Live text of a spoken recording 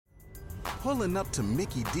Pulling up to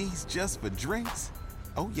Mickey D's just for drinks?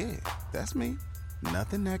 Oh yeah, that's me.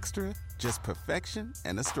 Nothing extra, just perfection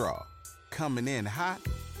and a straw. Coming in hot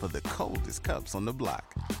for the coldest cups on the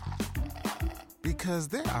block. Because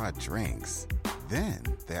there are drinks. Then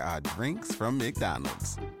there are drinks from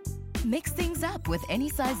McDonald's. Mix things up with any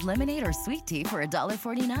size lemonade or sweet tea for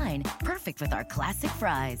 $1.49. Perfect with our classic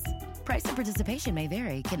fries. Price and participation may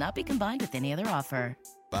vary. Cannot be combined with any other offer.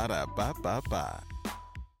 Ba-da-ba-ba-ba.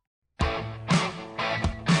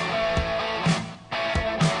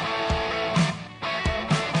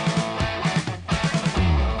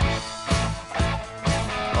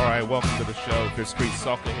 All right, welcome to the show, Fifth Street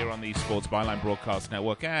Soccer here on the Sports Byline Broadcast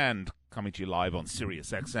Network and coming to you live on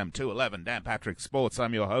Sirius XM 211, Dan Patrick Sports.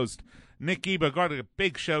 I'm your host, Nick Geber. Got a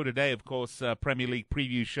big show today, of course. Premier League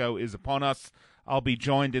preview show is upon us. I'll be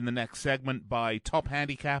joined in the next segment by top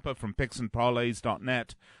handicapper from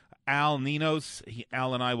picksandparlays.net, Al Ninos.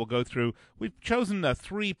 Al and I will go through. We've chosen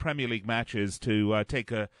 3 Premier League matches to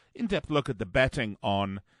take a in-depth look at the betting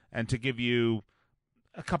on and to give you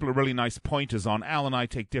a couple of really nice pointers on. Al and I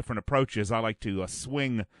take different approaches. I like to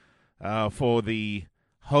swing for the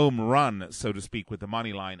home run, so to speak, with the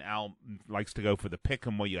money line. Al likes to go for the pick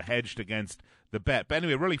 'em where you're hedged against the bet. But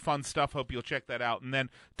anyway, really fun stuff. Hope you'll check that out. And then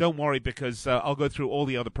don't worry, because I'll go through all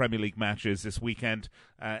the other Premier League matches this weekend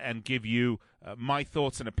and give you my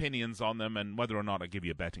thoughts and opinions on them, and whether or not I give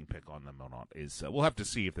you a betting pick on them or not is we'll have to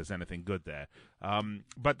see if there's anything good there.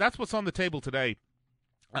 But that's what's on the table today.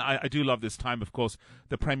 I do love this time, of course,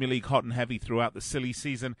 the Premier League hot and heavy throughout the silly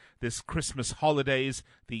season, this Christmas holidays,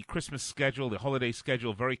 the Christmas schedule, the holiday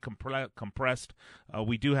schedule, very compressed.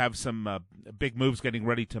 We do have some big moves getting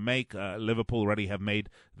ready to make. Liverpool already have made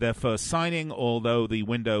their first signing, although the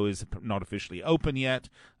window is not officially open yet,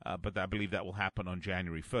 but I believe that will happen on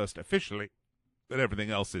January 1st officially, but everything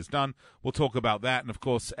else is done. We'll talk about that, and of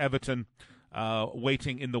course, Everton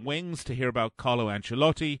waiting in the wings to hear about Carlo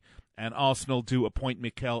Ancelotti. And Arsenal do appoint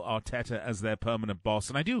Mikel Arteta as their permanent boss.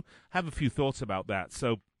 And I do have a few thoughts about that.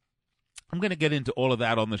 So I'm going to get into all of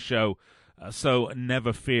that on the show. So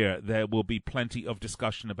never fear, there will be plenty of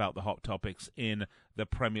discussion about the hot topics in the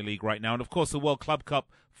Premier League right now. And, of course, the World Club Cup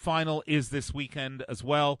final is this weekend as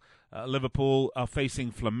well. Liverpool are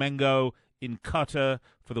facing Flamengo in Qatar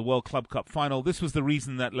for the World Club Cup final. This was the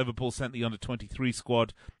reason that Liverpool sent the under-23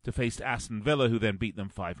 squad to face Aston Villa, who then beat them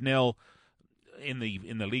 5-0. In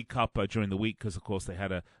the League Cup during the week, because of course they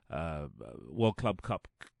had a World Club Cup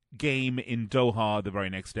game in Doha the very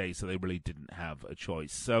next day, so they really didn't have a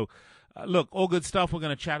choice. So look, all good stuff. We're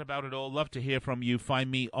going to chat about it all. Love to hear from you. Find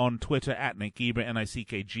me on Twitter at Nick Geber,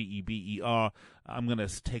 Nickgeber. I'm going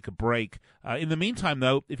to take a break. In the meantime,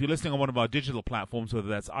 though, if you're listening on one of our digital platforms, whether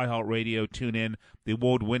that's iHeartRadio, TuneIn, the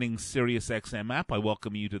award-winning SiriusXM app, I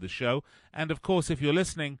welcome you to the show. And, of course, if you're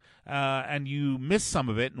listening and you missed some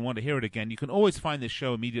of it and want to hear it again, you can always find this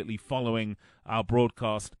show immediately following our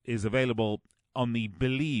broadcast is available on the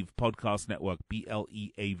Believe Podcast Network,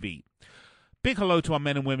 BLEAV. Big hello to our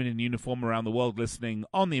men and women in uniform around the world listening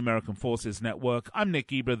on the American Forces Network. I'm Nick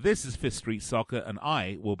Geber. This is Fifth Street Soccer, and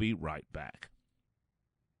I will be right back.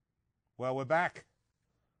 Well, we're back.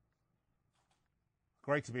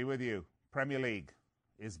 Great to be with you. Premier League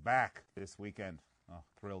is back this weekend. Oh,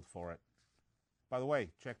 thrilled for it. By the way,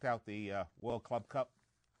 checked out the World Club Cup.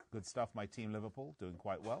 Good stuff. My team, Liverpool, doing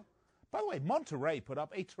quite well. By the way, Monterrey put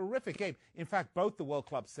up a terrific game. In fact, both the World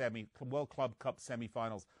Club Cup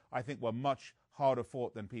semifinals, I think, were much harder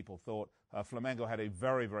fought than people thought. Flamengo had a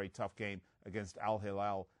very, very tough game against Al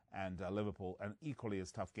Hilal and Liverpool, an equally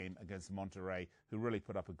as tough game against Monterrey, who really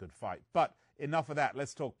put up a good fight. But enough of that.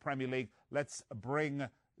 Let's talk Premier League. Let's bring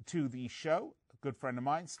to the show a good friend of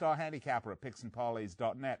mine, star handicapper at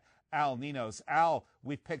picksandparlays.net, Al Ninos. Al,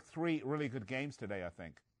 we've picked 3 really good games today, I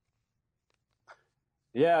think.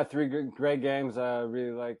 Yeah, 3 great games. I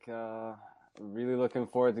really like. Really looking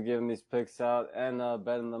forward to giving these picks out and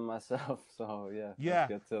betting them myself. So yeah, let's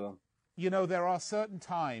get to them. You know, there are certain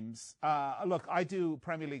times. Look, I do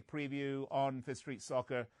Premier League preview on Fifth Street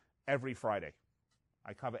Soccer every Friday.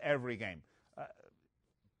 I cover every game.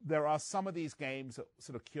 There are some of these games that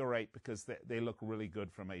sort of curate because they look really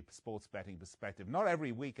good from a sports betting perspective. Not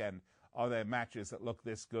every weekend are there matches that look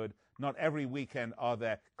this good. Not every weekend are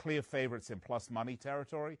there clear favorites in plus money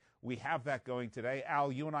territory. We have that going today.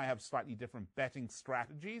 Al, you and I have slightly different betting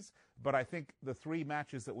strategies, but I think the 3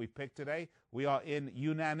 matches that we've picked today, we are in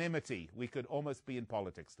unanimity. We could almost be in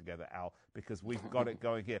politics together, Al, because we've got it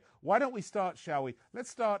going here. Why don't we start, shall we? Let's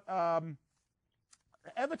start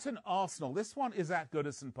Everton-Arsenal. This one is at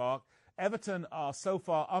Goodison Park. Everton are so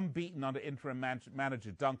far unbeaten under interim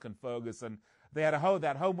manager Duncan Ferguson. They had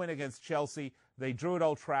that home win against Chelsea. They drew at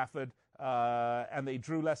Old Trafford. and they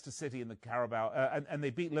drew Leicester City in the Carabao, and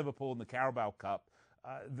they beat Liverpool in the Carabao Cup.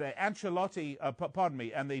 And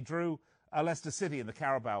they drew Leicester City in the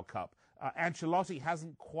Carabao Cup. Ancelotti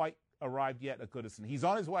hasn't quite arrived yet at Goodison. He's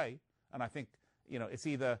on his way, and I think, it's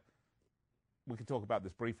either, we can talk about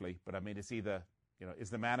this briefly, but I mean, it's either, is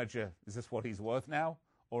the manager, is this what he's worth now?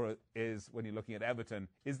 Or is, when you're looking at Everton,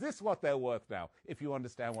 is this what they're worth now? If you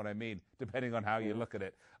understand what I mean, depending on how you look at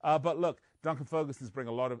it. But look, Duncan Ferguson's bring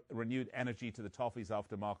a lot of renewed energy to the Toffees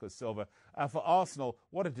after Marco Silva. For Arsenal,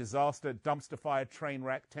 what a disaster. Dumpster fire, train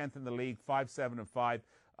wreck, 10th in the league,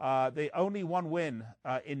 5-7-5. They only one win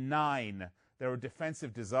in 9. They're a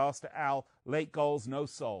defensive disaster, Al. Late goals, no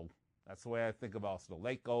soul. That's the way I think of Arsenal.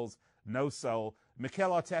 Late goals, no soul.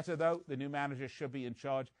 Mikel Arteta, though, the new manager, should be in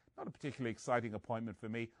charge. Not a particularly exciting appointment for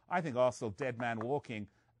me. I think Arsenal dead man walking.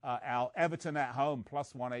 Al, Everton at home,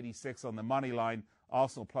 plus 186 on the money line.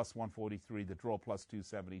 Arsenal plus 143, the draw plus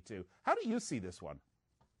 272. How do you see this one?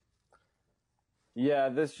 Yeah,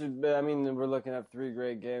 this should be, I mean, we're looking at 3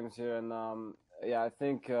 great games here. And, I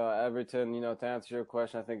think Everton, to answer your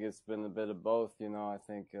question, I think it's been a bit of both. I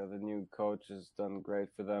think the new coach has done great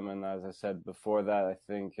for them. And as I said before that, I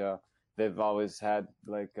think they've always had,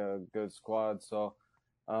 like, a good squad. So,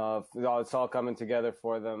 it's all coming together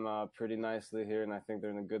for them pretty nicely here, and I think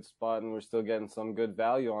they're in a good spot, and we're still getting some good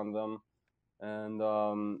value on them. And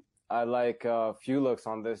I like a few looks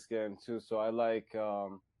on this game too. So I like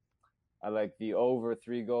the over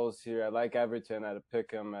 3 goals here. I like Everton at a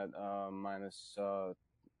pick'em at minus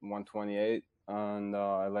 128, and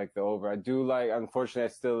I like the over. I do like. Unfortunately, I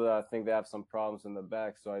still think they have some problems in the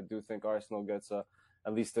back, so I do think Arsenal gets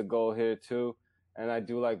at least a goal here too. And I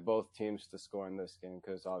do like both teams to score in this game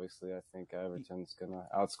because obviously I think Everton's going to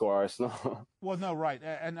outscore Arsenal. Well, no, right.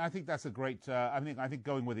 And I think that's a great I think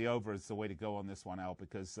going with the over is the way to go on this one, Al,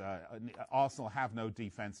 because Arsenal have no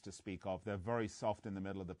defense to speak of. They're very soft in the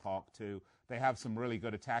middle of the park, too. They have some really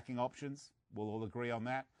good attacking options. We'll all agree on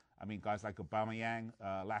that. I mean, guys like Aubameyang,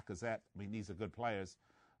 Lacazette, I mean, these are good players.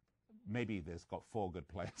 Maybe there's got 4 good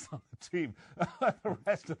players on the team. The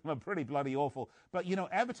rest of them are pretty bloody awful. But,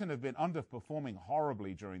 Everton have been underperforming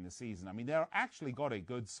horribly during the season. I mean, they've actually got a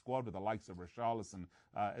good squad with the likes of Richarlison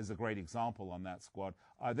as a great example on that squad.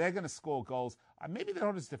 They're going to score goals. Maybe they're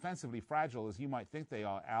not as defensively fragile as you might think they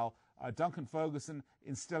are, Al. Duncan Ferguson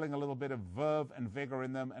instilling a little bit of verve and vigor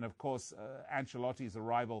in them. And, of course, Ancelotti's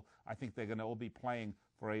arrival, I think they're going to all be playing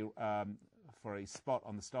for a spot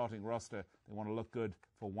on the starting roster. They want to look good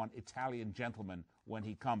for one Italian gentleman when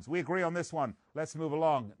he comes. We agree on this one. Let's move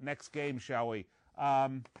along. Next game, shall we?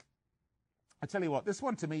 I tell you what, this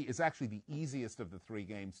one to me is actually the easiest of the 3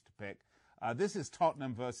 games to pick. This is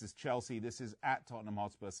Tottenham versus Chelsea. This is at Tottenham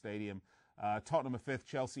Hotspur Stadium. Tottenham are 5th,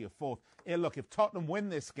 Chelsea are 4th. Look, if Tottenham win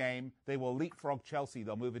this game, they will leapfrog Chelsea.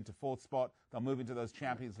 They'll move into 4th spot. They'll move into those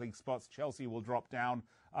Champions League spots. Chelsea will drop down.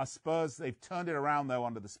 Spurs, they've turned it around, though,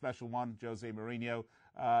 under the special one, Jose Mourinho.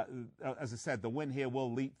 As I said, the win here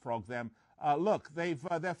will leapfrog them. Look, they're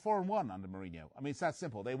 4-1 under Mourinho. I mean, it's that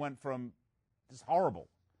simple. They went from just horrible.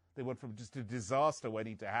 They went from just a disaster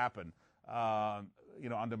waiting to happen,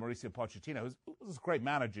 under Mauricio Pochettino, who's a great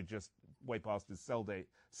manager, just way past his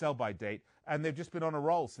sell-by date. And they've just been on a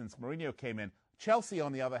roll since Mourinho came in. Chelsea,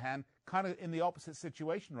 on the other hand, kind of in the opposite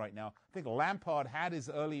situation right now. I think Lampard had his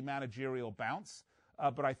early managerial bounce,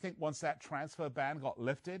 but I think once that transfer ban got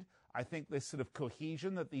lifted, I think this sort of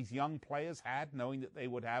cohesion that these young players had, knowing that they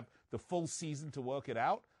would have the full season to work it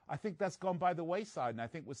out, I think that's gone by the wayside. And I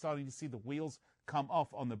think we're starting to see the wheels come off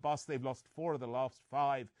on the bus. They've lost 4 of the last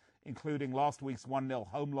 5, including last week's 1-0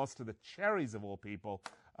 home loss to the Cherries of all people.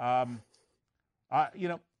 I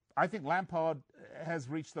think Lampard has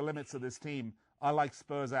reached the limits of this team. I like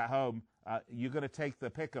Spurs at home. You're going to take the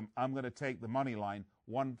pick'em. I'm going to take the money line.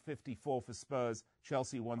 154 for Spurs.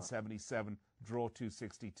 Chelsea 177. Draw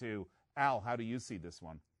 262. Al, how do you see this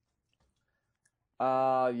one?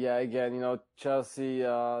 Again, Chelsea,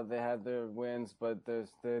 they had their wins, but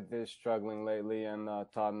they're struggling lately, and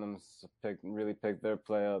Tottenham's really picked their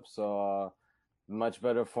play up. So much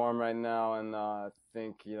better form right now, and I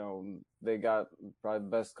think they got probably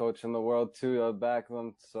the best coach in the world too to back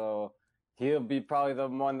them. So he'll be probably the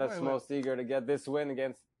one that's most eager to get this win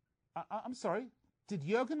against. I'm sorry. Did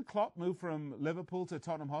Jurgen Klopp move from Liverpool to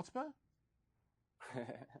Tottenham Hotspur?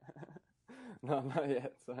 No, not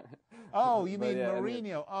yet. Sorry. Oh, you mean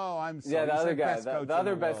Mourinho? Oh, I'm sorry. Yeah, the other guy, the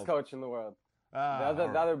other best coach in the world. The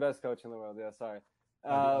other best coach in the world. Yeah, sorry.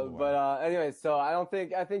 Anyway, so I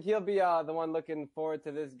think he'll be the one looking forward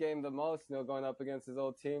to this game the most. Going up against his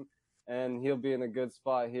old team, and he'll be in a good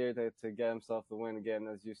spot here to get himself the win again.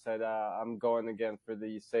 As you said, I'm going again for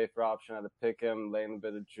the safer option at a pick him, laying a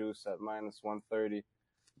bit of juice at -130.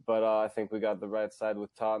 But I think we got the right side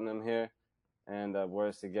with Tottenham here. And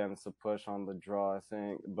worse, again, it's a push on the draw, I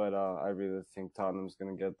think. But I really think Tottenham's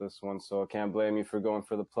going to get this one. So I can't blame you for going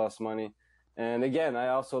for the plus money. And again, I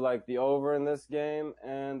also like the over in this game.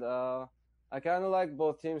 And I kind of like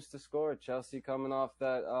both teams to score. Chelsea coming off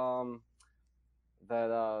that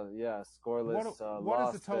scoreless What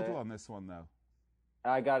loss is the total there. on this one, though?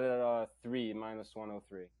 I got it at 3,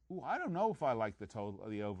 -103. Ooh, I don't know if I like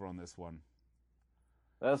the over on this one.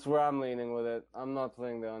 That's where I'm leaning with it. I'm not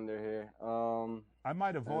playing the under here. I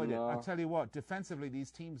might avoid it. I tell you what, defensively,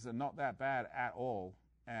 these teams are not that bad at all.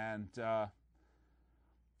 And I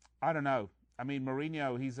don't know. I mean,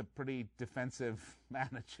 Mourinho, he's a pretty defensive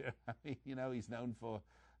manager. I mean, he's known for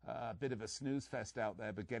a bit of a snooze fest out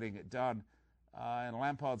there, but getting it done. And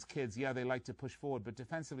Lampard's kids, they like to push forward, but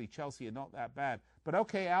defensively, Chelsea are not that bad. But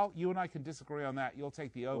okay, Al, you and I can disagree on that. You'll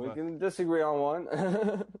take the over. We can disagree on one.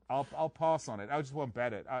 I'll pass on it. I just won't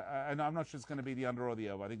bet it. And I'm not sure it's going to be the under or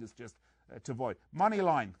the over. I think it's just to avoid. Money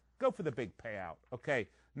line. Go for the big payout. Okay,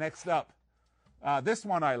 next up. This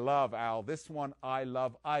one I love, Al. This one I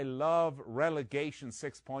love. I love relegation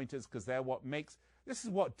 6-pointers because this is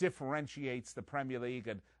what differentiates the Premier League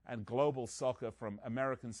and global soccer from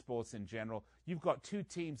American sports in general. You've got two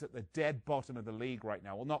teams at the dead bottom of the league right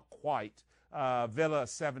now. Well, not quite. Villa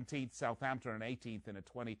 17th, Southampton 18th in a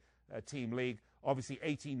 20-team league. Obviously,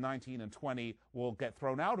 18, 19, and 20 will get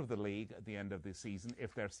thrown out of the league at the end of the season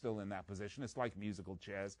if they're still in that position. It's like musical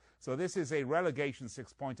chairs. So this is a relegation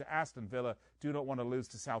 6-pointer. Aston Villa do not want to lose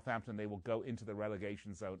to Southampton. They will go into the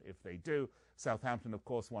relegation zone if they do. Southampton, of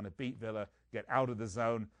course, want to beat Villa, get out of the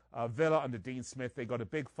zone. Villa under Dean Smith, they got a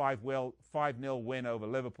big 5-0 win over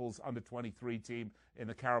Liverpool's under-23 team in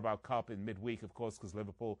the Carabao Cup in midweek, of course, because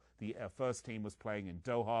Liverpool, the first team, was playing in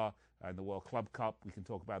Doha in the World Club Cup. We can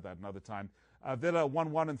talk about that another time. Villa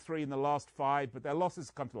 1-1-3 in the last 5, but their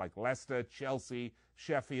losses come to like Leicester, Chelsea,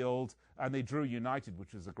 Sheffield, and they drew United,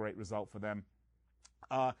 which was a great result for them.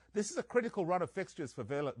 This is a critical run of fixtures for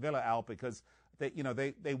Villa, Al, because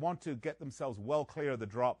they want to get themselves well clear of the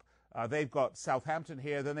drop. They've got Southampton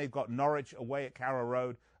here, then they've got Norwich away at Carrow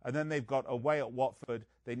Road, and then they've got away at Watford.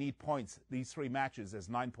 They need points. These 3 matches, there's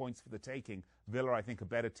 9 points for the taking. Villa, I think, a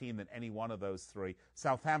better team than any one of those 3.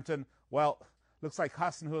 Southampton, well, looks like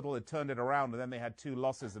Hasenhüttl had turned it around, and then they had 2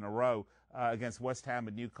 losses in a row against West Ham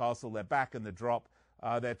and Newcastle. They're back in the drop.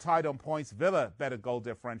 They're tied on points. Villa, better goal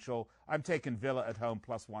differential. I'm taking Villa at home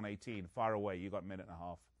plus 118. Far away. You got a minute and a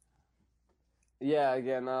half. Yeah,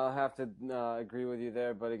 again, I'll have to agree with you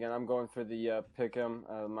there. But again, I'm going for the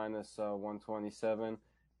pick'em minus 127.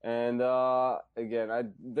 And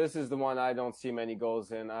again, this is the one I don't see many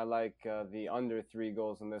goals in. I like the under 3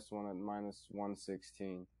 goals in this one at minus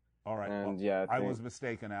 116. All right. And well, yeah, I was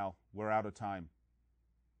mistaken, Al. We're out of time.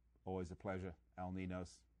 Always a pleasure. Al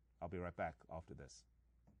Ninos. I'll be right back after this.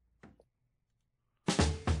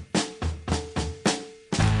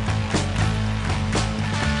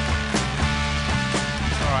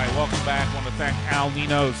 All right, welcome back. I want to thank Al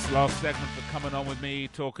Ninos, last segment, for coming on with me,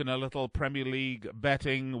 talking a little Premier League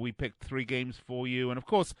betting. We picked 3 games for you. And, of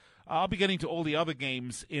course, I'll be getting to all the other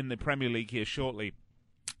games in the Premier League here shortly.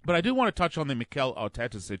 But I do want to touch on the Mikel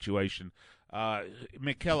Arteta situation.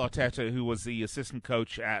 Mikel Arteta, who was the assistant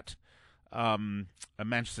coach at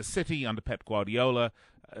Manchester City under Pep Guardiola,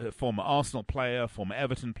 a former Arsenal player, former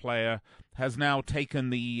Everton player, has now taken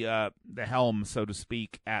the helm, so to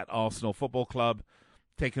speak, at Arsenal Football Club,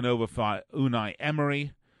 taken over for Unai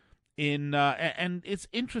Emery. And it's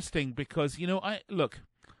interesting because, I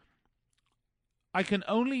can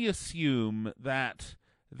only assume that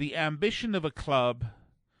the ambition of a club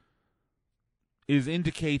is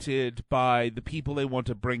indicated by the people they want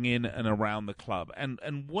to bring in and around the club.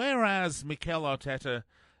 And whereas Mikel Arteta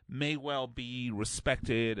may well be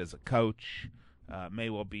respected as a coach, may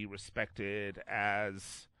well be respected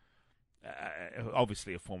as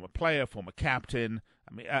obviously a former player, former captain.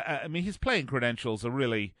 I mean, his playing credentials are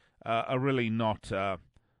really not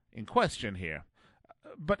in question here.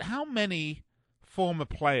 But how many former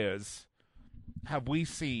players have we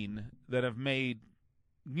seen that have made,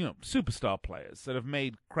 superstar players that have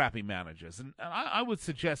made crappy managers? And I would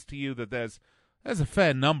suggest to you that there's a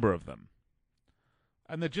fair number of them.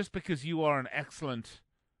 And that just because you are an excellent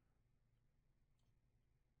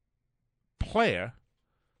player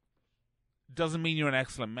doesn't mean you're an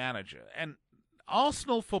excellent manager. And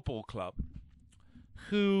Arsenal Football Club,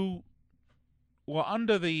 who were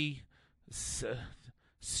under the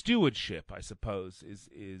stewardship, I suppose,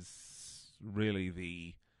 is really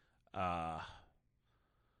the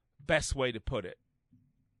best way to put it.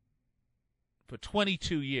 For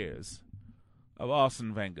 22 years of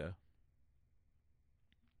Arsene Wenger,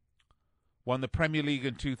 won the Premier League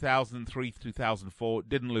in 2003, 2004,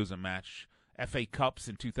 didn't lose a match. FA Cups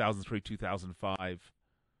in 2003, 2005.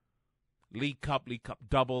 League Cup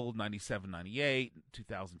double, 97, 98,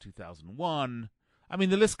 2000, 2001. I mean,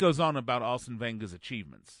 the list goes on about Arsene Wenger's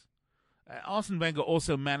achievements. Arsene Wenger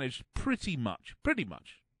also managed pretty much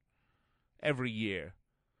every year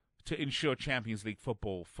to ensure Champions League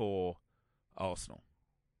football for Arsenal.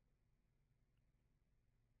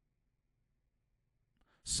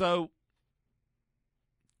 So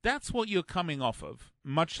that's what you're coming off of,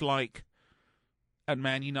 much like at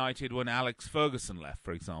Man United when Alex Ferguson left,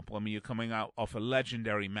 for example. I mean, you're coming out off a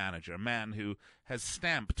legendary manager, a man who has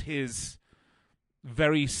stamped his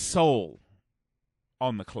very soul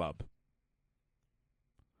on the club.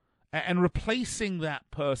 And replacing that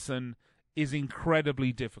person is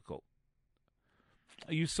incredibly difficult.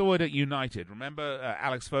 You saw it at United. Remember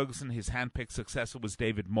Alex Ferguson, his handpicked successor was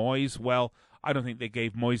David Moyes. Well, I don't think they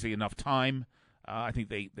gave Moyes enough time. I think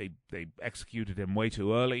they executed him way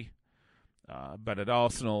too early. But at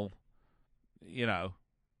Arsenal, you know,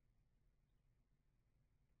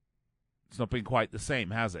 it's not been quite the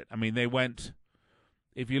same, has it? I mean, they went,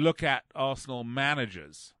 if you look at Arsenal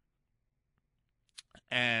managers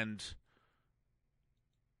and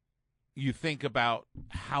you think about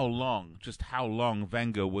how long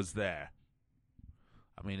Wenger was there.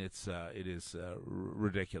 I mean, it is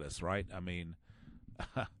ridiculous, right? I mean,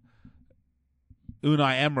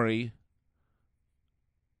 Unai Emery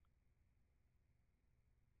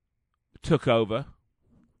took over,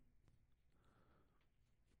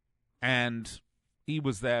 and he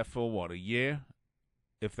was there for what, a year,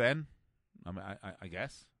 if then? I mean, I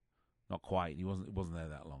guess not quite. He wasn't there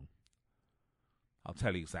that long. I'll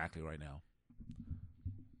tell you exactly right now.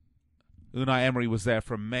 Unai Emery was there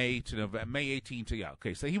from May to November, May 18 to, yeah,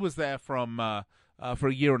 okay, so he was there from for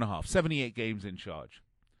a year and a half, 78 games in charge,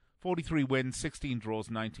 43 wins, 16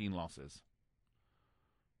 draws, 19 losses.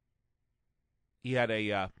 He had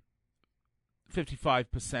a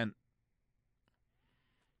 55%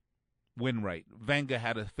 win rate. Wenger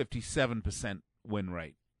had a 57% win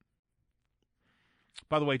rate.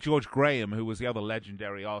 By the way, George Graham, who was the other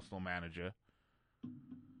legendary Arsenal manager,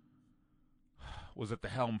 was at the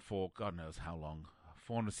helm for God knows how long,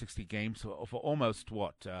 460 games, for almost,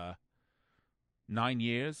 9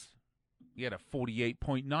 years? He had a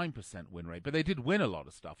 48.9% win rate, but they did win a lot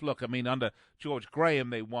of stuff. Look, I mean, under George Graham,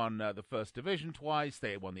 they won the First Division twice,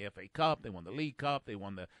 they won the FA Cup, they won the League Cup, they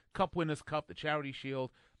won the Cup Winners' Cup, the Charity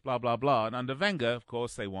Shield, blah, blah, blah. And under Wenger, of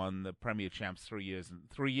course, they won the Premier Champs 3 years. In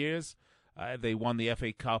 3 years, they won the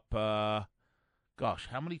FA Cup, gosh,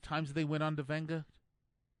 how many times did they win under Wenger?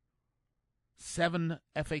 7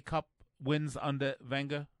 FA Cup wins under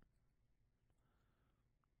Wenger.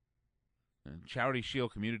 And Charity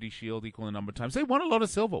Shield, Community Shield, equal the number of times. They won a lot of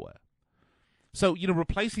silverware. So,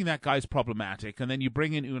 replacing that guy is problematic. And then you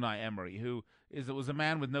bring in Unai Emery, who was a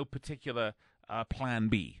man with no particular plan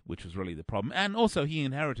B, which was really the problem. And also he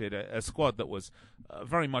inherited a squad that was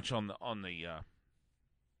very much on the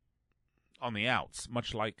outs,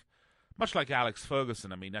 much like Alex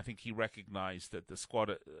Ferguson. I mean, I think he recognized that the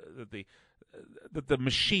squad, that the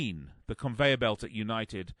machine, the conveyor belt at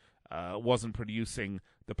United, wasn't producing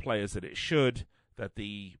the players that it should, that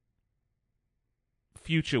the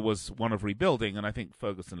future was one of rebuilding, and I think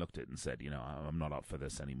Ferguson looked at it and said, I'm not up for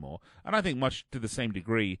this anymore. And I think much to the same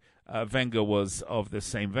degree, Wenger was of the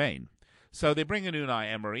same vein. So they bring in Unai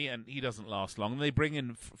Emery, and he doesn't last long. They bring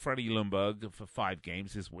in Freddie Ljungberg for 5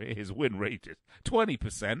 games. His win rate is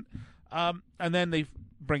 20%. And then they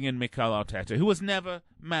bring in Mikel Arteta, who has never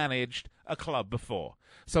managed a club before.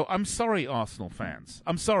 So I'm sorry, Arsenal fans.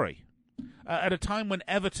 I'm sorry. At a time when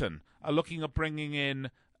Everton are looking at bringing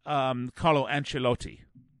in Carlo Ancelotti,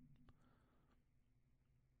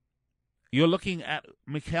 you're looking at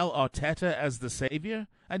Mikel Arteta as the savior?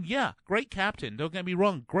 And yeah, great captain, don't get me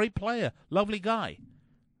wrong. Great player, lovely guy.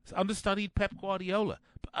 Understudied Pep Guardiola.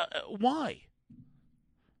 Why?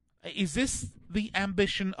 Is this the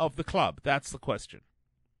ambition of the club? That's the question.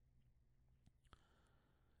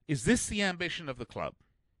 Is this the ambition of the club?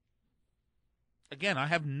 Again, I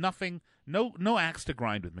have no axe to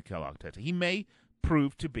grind with Mikel Arteta. He may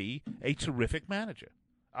prove to be a terrific manager.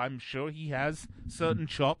 I'm sure he has certain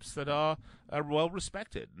chops that are well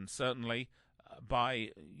respected, and certainly by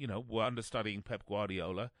understudying Pep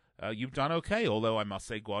Guardiola, you've done okay. Although I must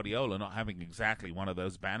say, Guardiola not having exactly one of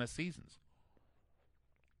those banner seasons.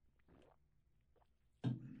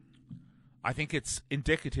 I think it's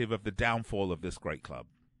indicative of the downfall of this great club.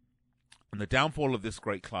 And the downfall of this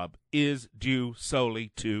great club is due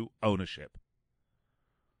solely to ownership.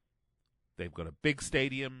 They've got a big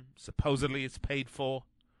stadium. Supposedly it's paid for.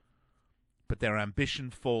 But their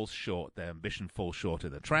ambition falls short. Their ambition falls short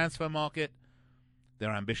in the transfer market.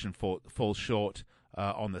 Their ambition falls short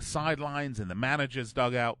on the sidelines, in the manager's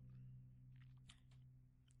dugout.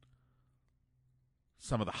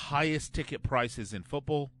 Some of the highest ticket prices in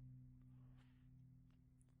football.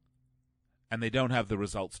 And they don't have the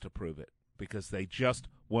results to prove it, because they just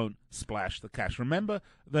won't splash the cash. Remember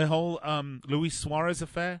the whole Luis Suarez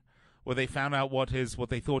affair, where they found out what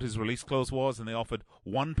they thought his release clause was, and they offered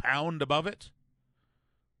 £1 above it?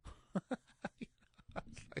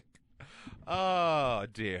 Like, oh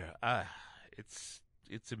dear,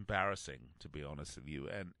 it's embarrassing, to be honest with you,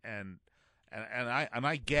 and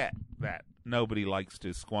I get that nobody likes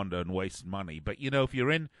to squander and waste money, but if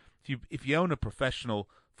you own a professional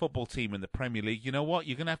football team in the Premier League, you know what?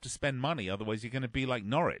 You're going to have to spend money. Otherwise, you're going to be like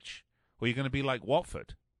Norwich, or you're going to be like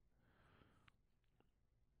Watford.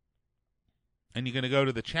 And you're going to go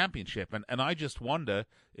to the Championship. And I just wonder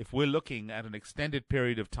if we're looking at an extended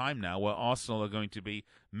period of time now where Arsenal are going to be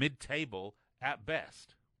mid-table at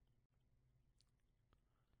best.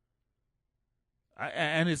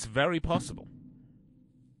 And it's very possible.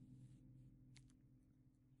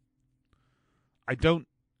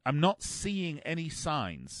 I'm not seeing any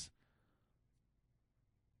signs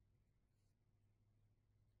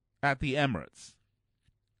at the Emirates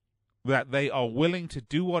that they are willing to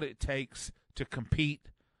do what it takes to compete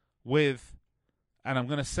with, and I'm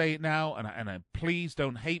going to say it now, and please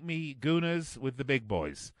don't hate me, Gooners, with the big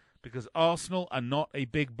boys, because Arsenal are not a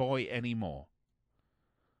big boy anymore.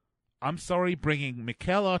 I'm sorry, bringing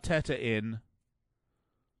Mikel Arteta in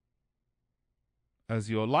as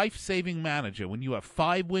your life-saving manager when you have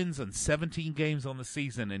 5 wins and 17 games on the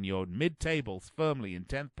season and you're mid-tables firmly in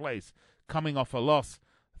 10th place, coming off a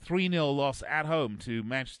 3-0 loss at home to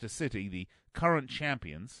Manchester City, the current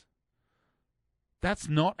champions. That's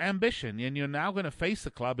not ambition, and you're now going to face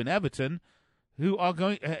the club in Everton, who are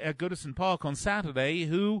going at Goodison Park on Saturday,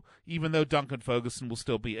 who, even though Duncan Ferguson will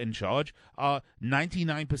still be in charge, are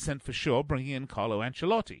 99% for sure bringing in Carlo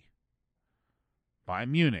Ancelotti.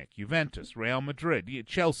 Bayern Munich, Juventus, Real Madrid,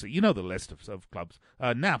 Chelsea, you know the list of clubs.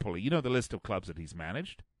 Napoli, you know the list of clubs that he's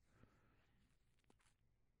managed.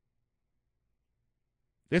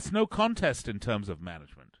 It's no contest in terms of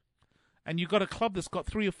management. And you've got a club that's got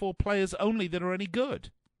 3 or 4 players only that are any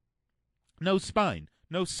good. No spine,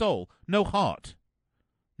 no soul, no heart,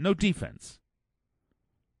 no defense.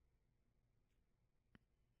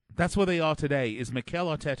 That's where they are today. Is Mikel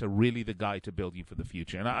Arteta really the guy to build you for the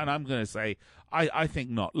future? And I'm going to say, I think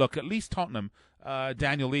not. Look, at least Tottenham,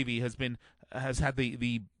 Daniel Levy has had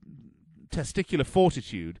the testicular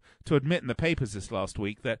fortitude to admit in the papers this last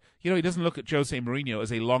week that he doesn't look at Jose Mourinho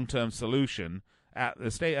as a long-term solution at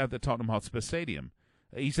the Tottenham Hotspur Stadium.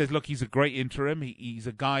 He says, look, he's a great interim. He's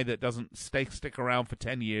a guy that doesn't stick around for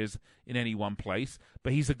 10 years in any one place,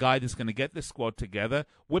 but he's a guy that's going to get this squad together,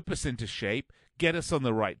 whip us into shape, get us on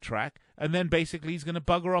the right track, and then basically he's going to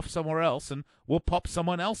bugger off somewhere else and we'll pop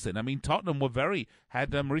someone else in. I mean, Tottenham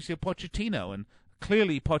had Mauricio Pochettino, and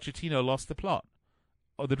clearly Pochettino lost the plot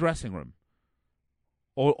or the dressing room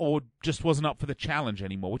or just wasn't up for the challenge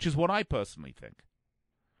anymore, which is what I personally think.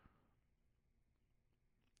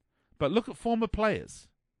 But look at former players.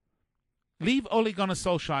 Leave Ole Gunnar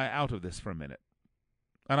Solskjaer out of this for a minute.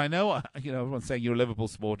 And I know, everyone's saying you're a Liverpool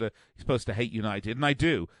supporter, you're supposed to hate United, and I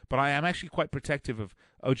do, but I am actually quite protective of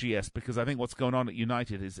OGS because I think what's going on at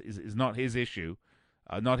United is not his issue,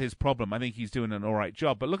 not his problem. I think he's doing an all right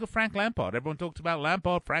job. But look at Frank Lampard. Everyone talked about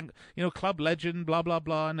Lampard, Frank, club legend, blah, blah,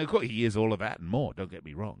 blah. And of course, he is all of that and more, don't get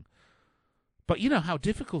me wrong. But you know how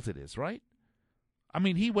difficult it is, right? I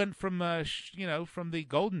mean, he went from from the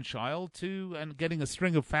golden child and getting a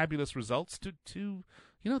string of fabulous results to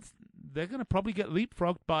they're going to probably get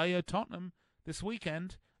leapfrogged by Tottenham this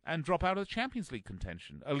weekend and drop out of the Champions League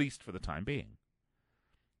contention, at least for the time being.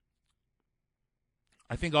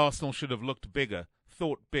 I think Arsenal should have looked bigger,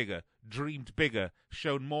 thought bigger, dreamed bigger,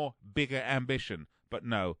 shown more bigger ambition. But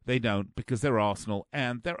no, they don't, because they're Arsenal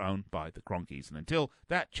and they're owned by the Cronkies. And until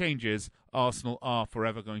that changes, Arsenal are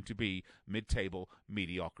forever going to be mid-table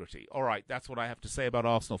mediocrity. All right, that's what I have to say about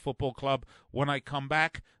Arsenal Football Club. When I come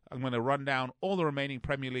back, I'm going to run down all the remaining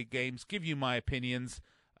Premier League games, give you my opinions,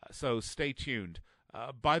 so stay tuned.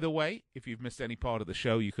 By the way, if you've missed any part of the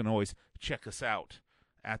show, you can always check us out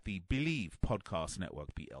at the Believe Podcast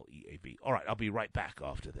Network, BLEAV. All right, I'll be right back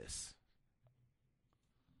after this.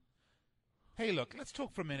 Hey, look, let's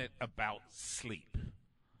talk for a minute about sleep.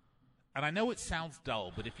 and I know it sounds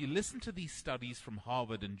dull, but if you listen to these studies from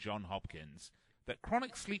Harvard and Johns Hopkins, that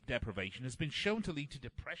chronic sleep deprivation has been shown to lead to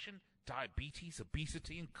depression, diabetes,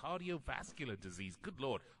 obesity, and cardiovascular disease. Good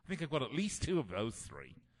Lord, I think I've got at least 2 of those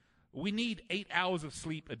 3. We need 8 hours of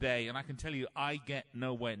sleep a day, and I can tell you I get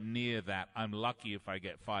nowhere near that. I'm lucky if I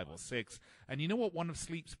get 5 or 6. And you know what one of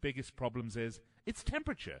sleep's biggest problems is? It's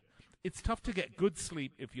temperature. It's tough to get good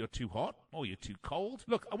sleep if you're too hot or you're too cold.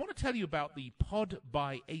 Look, I want to tell you about the Pod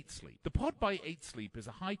by 8 Sleep. The Pod by 8 Sleep is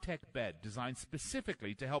a high-tech bed designed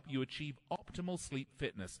specifically to help you achieve optimal sleep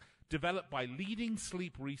fitness, developed by leading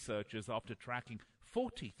sleep researchers after tracking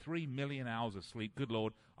 43 million hours of sleep. Good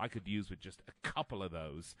Lord, I could use with just a couple of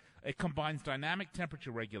those. It combines dynamic temperature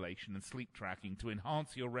regulation and sleep tracking to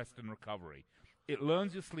enhance your rest and recovery. It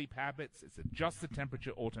learns your sleep habits. It adjusts the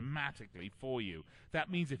temperature automatically for you. That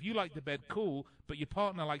means if you like the bed cool, but your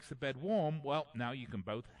partner likes the bed warm, well, now you can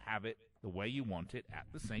both have it the way you want it at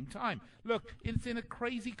the same time. Look, it's in a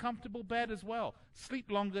crazy comfortable bed as well.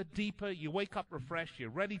 Sleep longer, deeper, you wake up refreshed, you're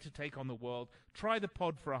ready to take on the world. Try the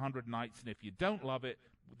Pod for 100 nights, and if you don't love it,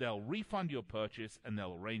 they'll refund your purchase and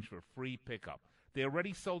they'll arrange for a free pickup. They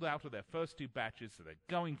already sold out of their first 2 batches, so they're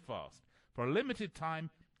going fast. For a limited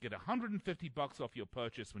time, get $150 off your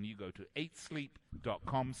purchase when you go to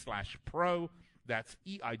 8sleep.com/pro. That's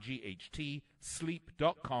EIGHT,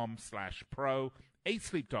 sleep.com/pro.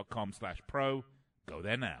 8sleep.com/pro. Go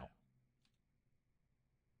there now.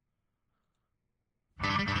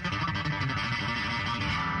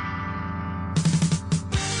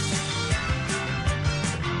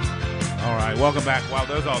 All right, welcome back. Wow,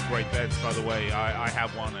 those are great beds, by the way. I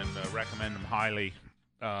have one and recommend them highly.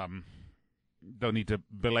 Don't need to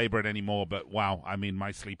belabor it anymore, but wow, I mean,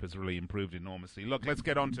 my sleep has really improved enormously. Look, let's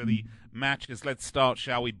get on to the matches. Let's start,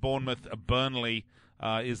 shall we? Bournemouth-Burnley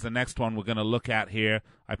is the next one we're going to look at here.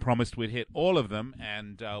 I promised we'd hit all of them,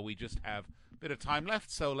 and we just have a bit of time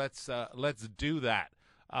left, so let's do that.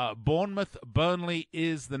 Bournemouth-Burnley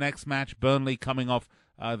is the next match. Burnley coming off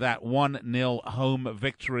that 1-0 home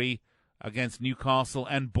victory against Newcastle,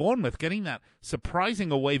 and Bournemouth getting that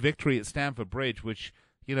surprising away victory at Stamford Bridge, which,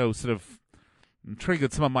 you know, sort of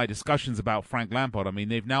triggered some of my discussions about Frank Lampard. I mean,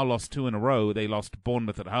 they've now lost 2 in a row. They lost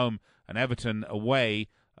Bournemouth at home and Everton away.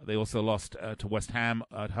 They also lost to West Ham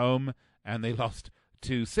at home, and they lost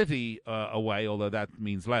to City away, although that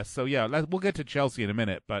means less. So, yeah, we'll get to Chelsea in a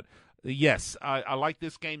minute, but yes, I like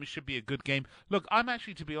this game. It should be a good game. Look, I'm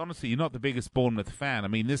actually, to be honest with you, not the biggest Bournemouth fan. I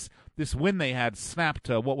mean, this win they had snapped,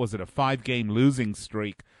 a 5-game losing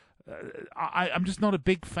streak. I'm just not a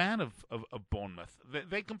big fan of Bournemouth.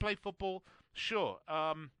 They can play football, sure.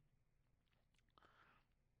 And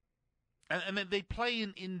they play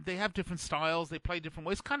they have different styles. They play different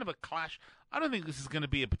ways. It's kind of a clash. I don't think this is going to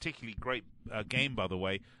be a particularly great game, by the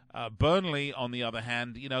way. Burnley, on the other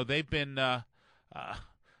hand, you know, they've been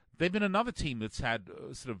another team that's had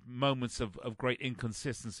sort of moments of great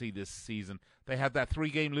inconsistency this season. They had that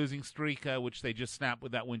 3-game losing streak, which they just snapped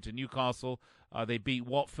with that win to Newcastle. They beat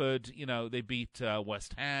Watford. You know, they beat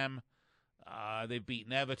West Ham. They've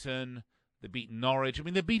beaten Everton. They beat Norwich. I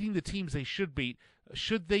mean, they're beating the teams they should beat.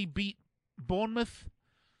 Should they beat Bournemouth?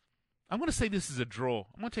 I'm going to say this is a draw.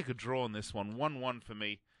 I'm going to take a draw on this one. 1-1 for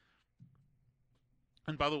me.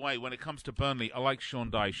 And by the way, when it comes to Burnley, I like Sean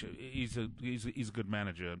Dyche. He's a good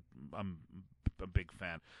manager. I'm a big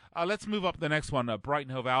fan. Let's move up to the next one.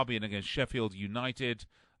 Brighton Hove Albion against Sheffield United.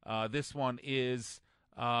 This one is,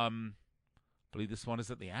 I believe this one is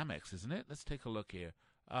at the Amex, isn't it? Let's take a look here.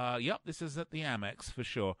 Yep, this is at the Amex for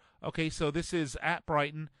sure. Okay, so this is at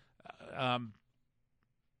Brighton.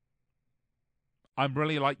 I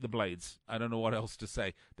really like the Blades. I don't know what else to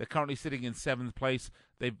say. They're currently sitting in 7th place.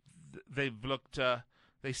 They've looked.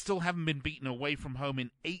 They still haven't been beaten away from home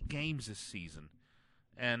in 8 games this season,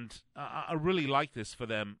 and I really like this for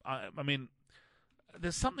them. I mean,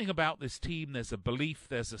 there's something about this team. There's a belief.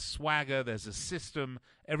 There's a swagger. There's a system.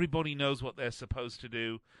 Everybody knows what they're supposed to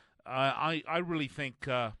do. I really think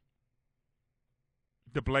the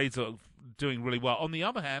Blades are doing really well. On the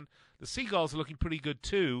other hand, the Seagulls are looking pretty good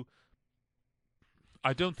too.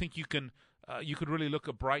 I don't think you could really look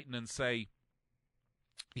at Brighton and say,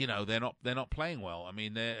 you know, they're not playing well. I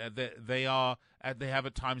mean, they have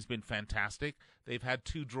at times been fantastic. They've had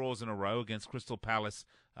 2 draws in a row against Crystal Palace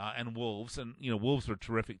and Wolves, and you know, Wolves are a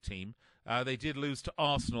terrific team. They did lose to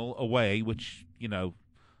Arsenal away, which, you know,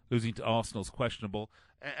 losing to Arsenal is questionable.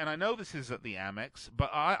 And I know this is at the Amex, but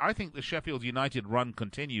I think the Sheffield United run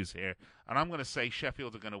continues here, and I'm going to say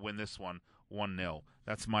Sheffield are going to win this one 1-0.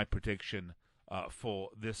 That's my prediction for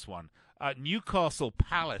this one. Newcastle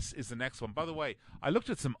Palace is the next one. By the way, I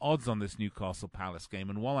looked at some odds on this Newcastle Palace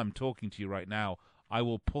game, and while I'm talking to you right now, I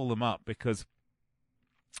will pull them up because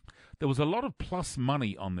there was a lot of plus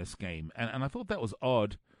money on this game, and I thought that was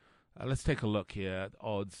odd. Let's take a look here at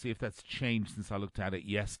odds, see if that's changed since I looked at it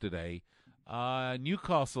yesterday.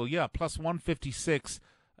 Newcastle, plus 156.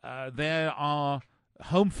 There are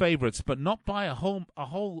home favorites, but not by a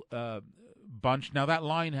whole bunch. Now that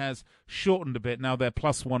line has shortened a bit. Now they're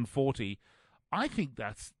plus 140. I think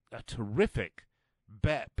that's a terrific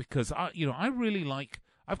bet because I really like.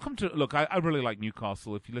 I've come to look. I really like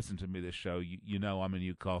Newcastle. If you listen to me this show, you know I'm a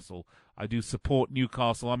Newcastle. I do support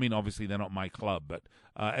Newcastle. I mean, obviously they're not my club, but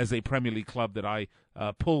as a Premier League club that I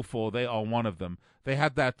pull for, they are one of them. They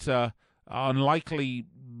had that unlikely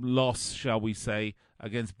loss, shall we say,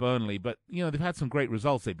 against Burnley, but they've had some great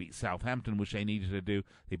results. They beat Southampton, which they needed to do.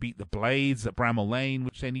 They beat the Blades at Bramall Lane,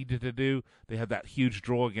 which they needed to do. They had that huge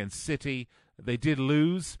draw against City. They did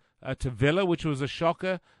lose to Villa, which was a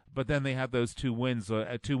shocker. But then they had those 2 wins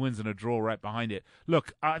and a draw right behind it.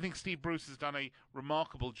 Look, I think Steve Bruce has done a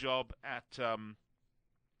remarkable job at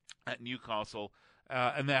Newcastle,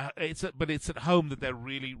 but it's at home that they're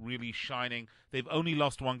really, really shining. They've only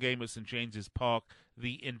lost one game at St James's Park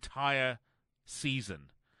the entire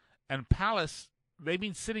season, and Palace, they've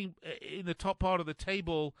been sitting in the top part of the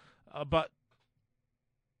table, but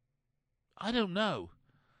I don't know.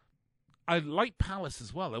 I like Palace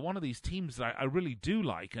as well. They're one of these teams that I really do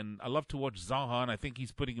like, and I love to watch Zaha, and I think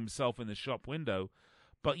he's putting himself in the shop window.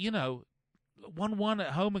 But, 1-1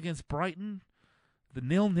 at home against Brighton, the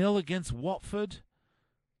 0-0 against Watford.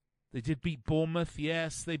 They did beat Bournemouth,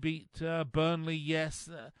 yes. They beat Burnley, yes.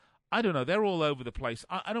 I don't know. They're all over the place.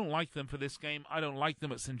 I don't like them for this game. I don't like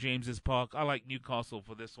them at St. James's Park. I like Newcastle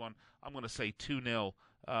for this one. I'm going to say 2-0.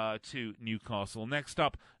 To Newcastle. Next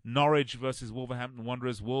up, Norwich versus Wolverhampton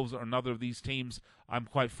Wanderers. Wolves are another of these teams I'm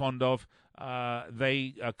quite fond of.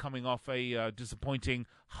 They are coming off a disappointing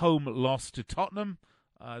home loss to Tottenham.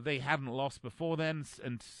 They hadn't lost before then,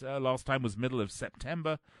 and last time was middle of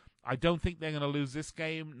September. I don't think they're going to lose this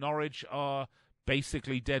game. Norwich are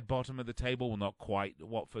basically dead bottom of the table. Well, not quite.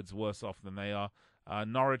 Watford's worse off than they are.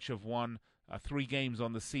 Norwich have won 3 games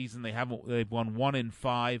on the season. They've won 1 in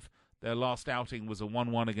 5. Their last outing was a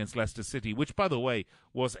 1-1 against Leicester City, which, by the way,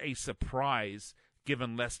 was a surprise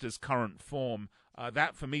given Leicester's current form.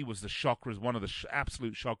 That, for me, was one of the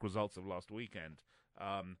absolute shock results of last weekend.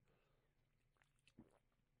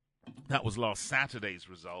 That was last Saturday's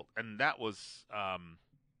result, and that was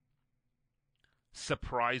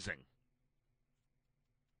surprising.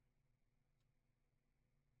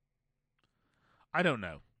 I don't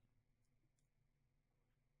know.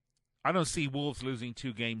 I don't see Wolves losing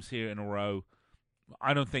 2 games here in a row.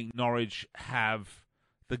 I don't think Norwich have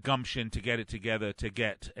the gumption to get it together to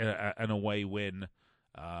get an away win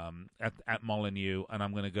at Molineux, and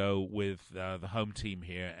I'm going to go with the home team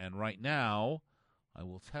here. And right now, I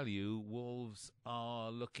will tell you, Wolves are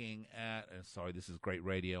looking at. Sorry, this is great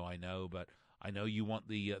radio, I know, but I know you want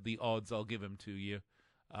the odds. I'll give them to you.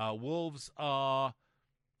 Wolves are.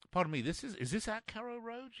 Pardon me. Is this at Carrow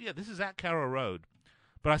Road? Yeah, this is at Carrow Road.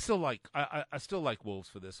 But I still like Wolves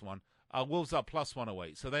for this one. Wolves are plus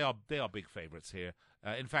 108, so they are big favorites here.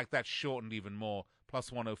 In fact, that's shortened even more,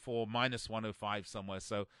 plus 104, minus 105 somewhere.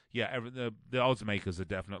 So yeah, the odds makers are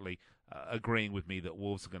definitely agreeing with me that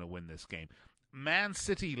Wolves are going to win this game. Man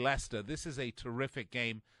City Leicester. This is a terrific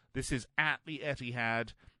game. This is at the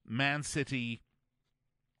Etihad. Man City.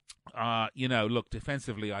 Look,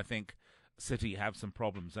 defensively, I think City have some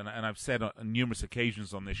problems, and I've said on numerous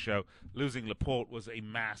occasions on this show, losing Laporte was a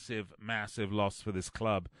massive, massive loss for this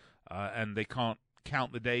club, and they can't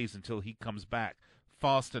count the days until he comes back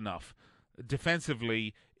fast enough.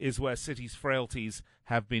 Defensively is where City's frailties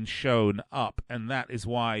have been shown up, and that is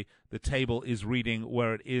why the table is reading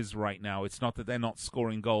where it is right now. It's not that they're not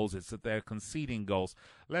scoring goals, it's that they're conceding goals.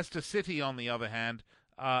 Leicester City, on the other hand,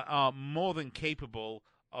 are more than capable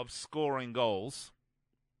of scoring goals,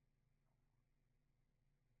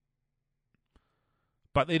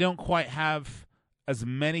 but they don't quite have as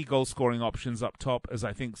many goal-scoring options up top as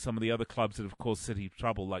I think some of the other clubs that have caused City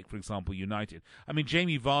trouble, like, for example, United. I mean,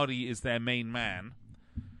 Jamie Vardy is their main man,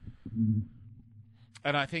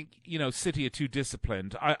 and I think, City are too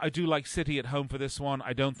disciplined. I do like City at home for this one.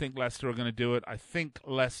 I don't think Leicester are going to do it. I think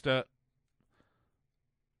Leicester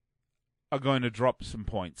are going to drop some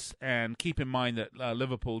points. And keep in mind that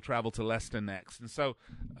Liverpool travel to Leicester next. And so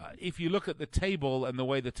if you look at the table and the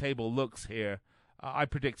way the table looks here, I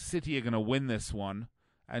predict City are going to win this one.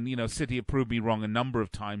 And, City have proved me wrong a number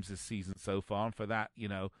of times this season so far. And for that,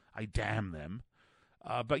 I damn them.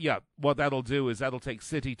 But yeah, what that'll do is that'll take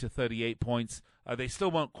City to 38 points. They still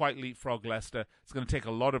won't quite leapfrog Leicester. It's going to take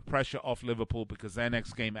a lot of pressure off Liverpool because their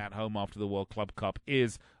next game at home after the World Club Cup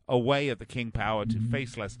is away at the King Power to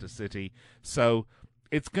face Leicester City. So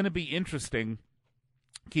it's going to be interesting.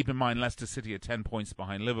 Keep in mind, Leicester City are 10 points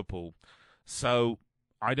behind Liverpool. So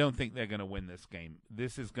I don't think they're going to win this game.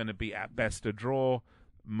 This is going to be at best a draw.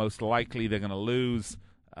 Most likely they're going to lose.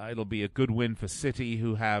 It'll be a good win for City,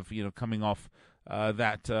 who have, coming off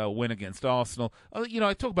that win against Arsenal.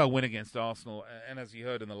 I talk about win against Arsenal, and as you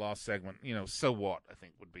heard in the last segment, so what, I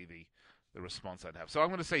think would be the response I'd have. So I'm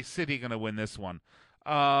going to say City going to win this one.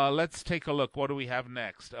 Let's take a look. What do we have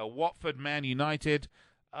next? Watford, Man United.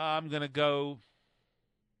 I'm going to go,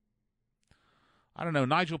 I don't know,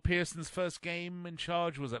 Nigel Pearson's first game in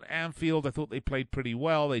charge was at Anfield. I thought they played pretty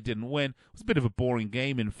well. They didn't win. It was a bit of a boring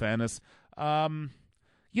game, in fairness. I'm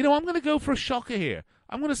going to go for a shocker here.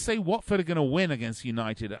 I'm going to say Watford are going to win against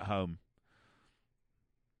United at home.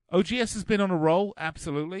 OGS has been on a roll,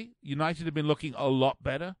 absolutely. United have been looking a lot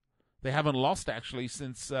better. They haven't lost, actually,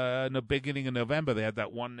 since the beginning of November. They had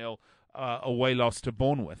that 1-0 away loss to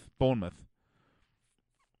Bournemouth.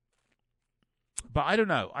 But I don't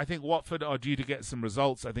know. I think Watford are due to get some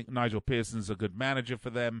results. I think Nigel Pearson's a good manager for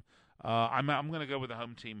them. I'm going to go with the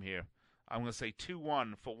home team here. I'm going to say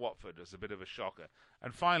 2-1 for Watford as a bit of a shocker.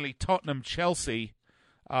 And finally, Tottenham-Chelsea.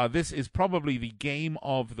 This is probably the game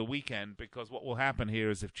of the weekend, because what will happen here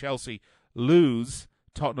is if Chelsea lose,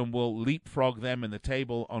 Tottenham will leapfrog them in the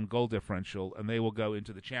table on goal differential, and they will go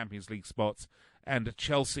into the Champions League spots. And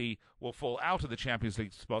Chelsea will fall out of the Champions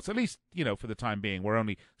League spots, at least, for the time being. We're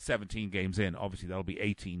only 17 games in. Obviously, that'll be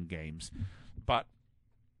 18 games. But,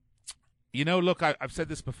 look, I've said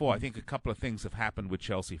this before. I think a couple of things have happened with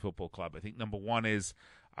Chelsea Football Club. I think number one is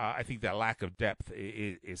I think their lack of depth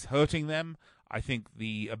is hurting them. I think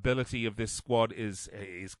the ability of this squad is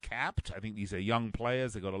capped. I think these are young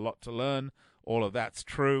players. They've got a lot to learn. All of that's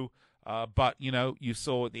true. But, you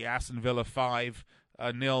saw the Aston Villa 5-0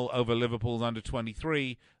 over Liverpool's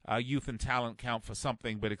under-23. Youth and talent count for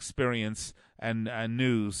something, but experience and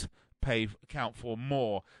news count for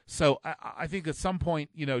more. So I think at some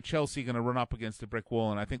point, Chelsea are going to run up against a brick wall,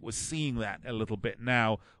 and I think we're seeing that a little bit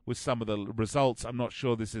now with some of the results. I'm not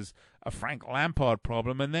sure this is a Frank Lampard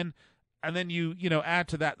problem. And then you add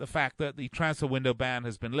to that the fact that the transfer window ban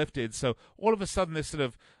has been lifted. So all of a sudden this sort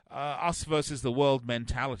of us versus the world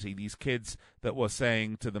mentality, these kids that were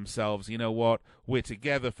saying to themselves, you know what, we're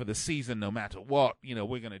together for the season no matter what,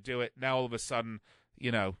 we're going to do it. Now all of a sudden,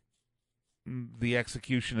 the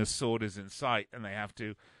executioner's sword is in sight, and they have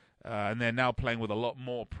to, and they're now playing with a lot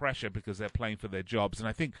more pressure because they're playing for their jobs, and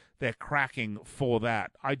I think they're cracking for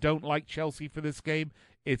that. I don't like Chelsea for this game.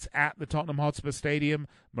 It's at the Tottenham Hotspur Stadium.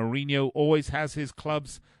 Mourinho always has his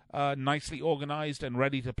clubs nicely organized and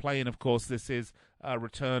ready to play, and of course this is a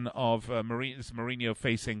return of Mourinho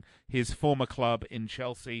facing his former club in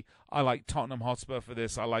Chelsea. I like Tottenham Hotspur for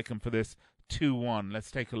this. I like him for this 2-1.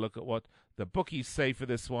 Let's take a look at what the bookies say for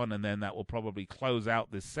this one, and then that will probably close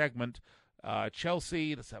out this segment.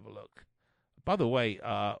 Chelsea, let's have a look. By the way,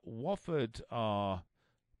 Watford are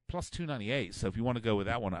plus 298, so if you want to go with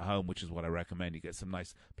that one at home, which is what I recommend, you get some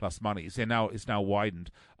nice plus money. It's now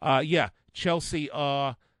widened. Chelsea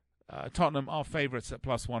are, Tottenham are favorites at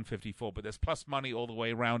plus 154, but there's plus money all the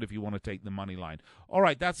way around if you want to take the money line. All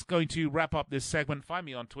right, that's going to wrap up this segment. Find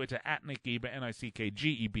me on Twitter at Nick Geber,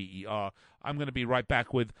 NickGeber. I'm going to be right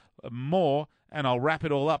back with more, and I'll wrap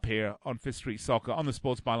it all up here on Fifth Street Soccer on the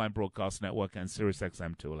Sports Byline Broadcast Network and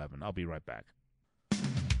SiriusXM 211. I'll be right back.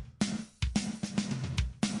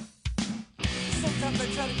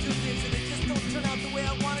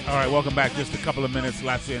 All right, welcome back. Just a couple of minutes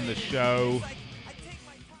left in the show.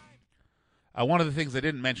 One of the things I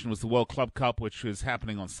didn't mention was the World Club Cup, which is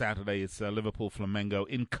happening on Saturday. It's Liverpool Flamengo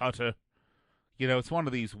in Qatar. It's one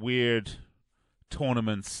of these weird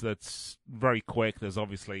tournaments that's very quick. There's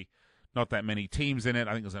obviously not that many teams in it.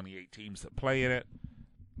 I think there's only 8 teams that play in it.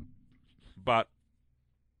 But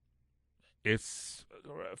it's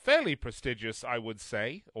fairly prestigious, I would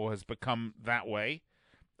say, or has become that way.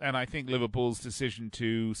 And I think Liverpool's decision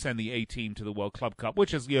to send the A team to the World Club Cup,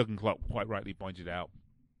 which, as Jurgen Klopp quite rightly pointed out,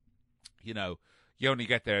 you only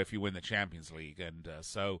get there if you win the Champions League. And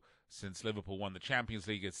so since Liverpool won the Champions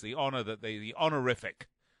League, it's the honor that the honorific,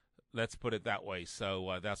 let's put it that way.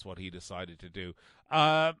 So that's what he decided to do.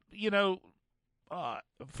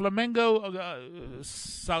 Flamengo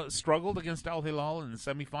struggled against Al Hilal in the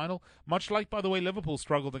semi-final, much like, by the way, Liverpool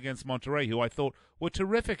struggled against Monterrey, who I thought were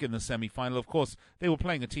terrific in the semi-final. Of course, they were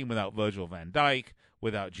playing a team without Virgil van Dijk,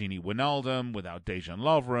 without Gini Wijnaldum, without Dejan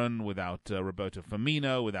Lovren, without Roberto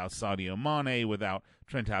Firmino, without Sadio Mane, without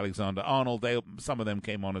Trent Alexander-Arnold. Some of them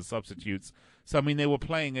came on as substitutes. So, I mean, they were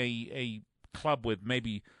playing a club with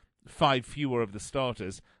maybe 5 fewer of the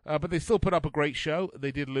starters, but they still put up a great show.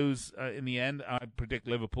 They did lose in the end. I predict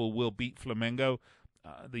Liverpool will beat Flamengo,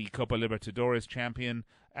 the Copa Libertadores champion,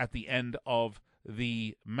 at the end of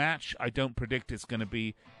the match. I don't predict it's going to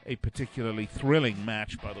be a particularly thrilling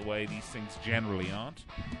match, by the way. These things generally aren't.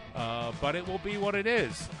 But it will be what it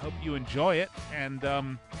is. Hope you enjoy it. And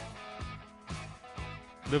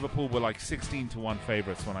Liverpool were like 16-1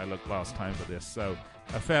 favorites when I looked last time for this, so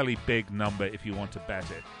a fairly big number if you want to bet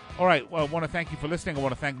it. All right, well, I want to thank you for listening. I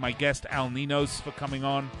want to thank my guest, Al Ninos, for coming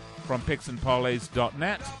on from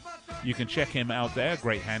picksandparlays.net. You can check him out there,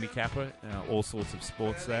 great handicapper, all sorts of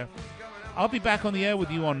sports there. I'll be back on the air with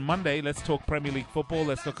you on Monday. Let's talk Premier League football.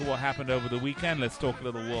 Let's look at what happened over the weekend. Let's talk a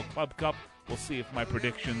little World Club Cup. We'll see if my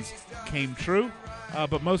predictions came true.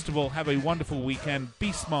 But most of all, have a wonderful weekend.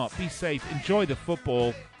 Be smart, be safe, enjoy the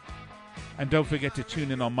football. And don't forget to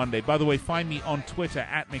tune in on Monday. By the way, find me on Twitter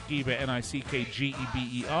at Nick Geber,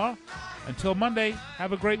 Nickgeber. Until Monday,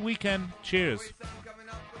 have a great weekend. Cheers.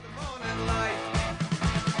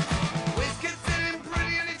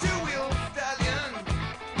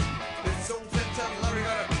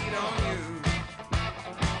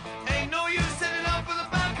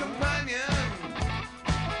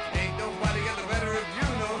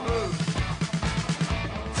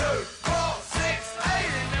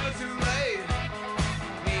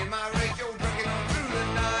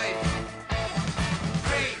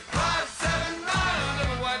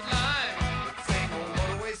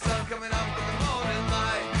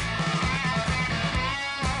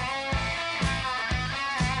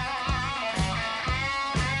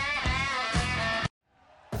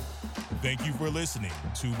 Thank you for listening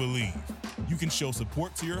to Believe. You can show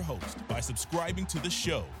support to your host by subscribing to the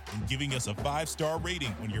show and giving us a 5-star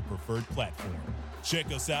rating on your preferred platform. Check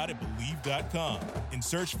us out at Believe.com and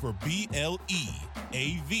search for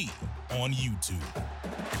BLEAV on YouTube.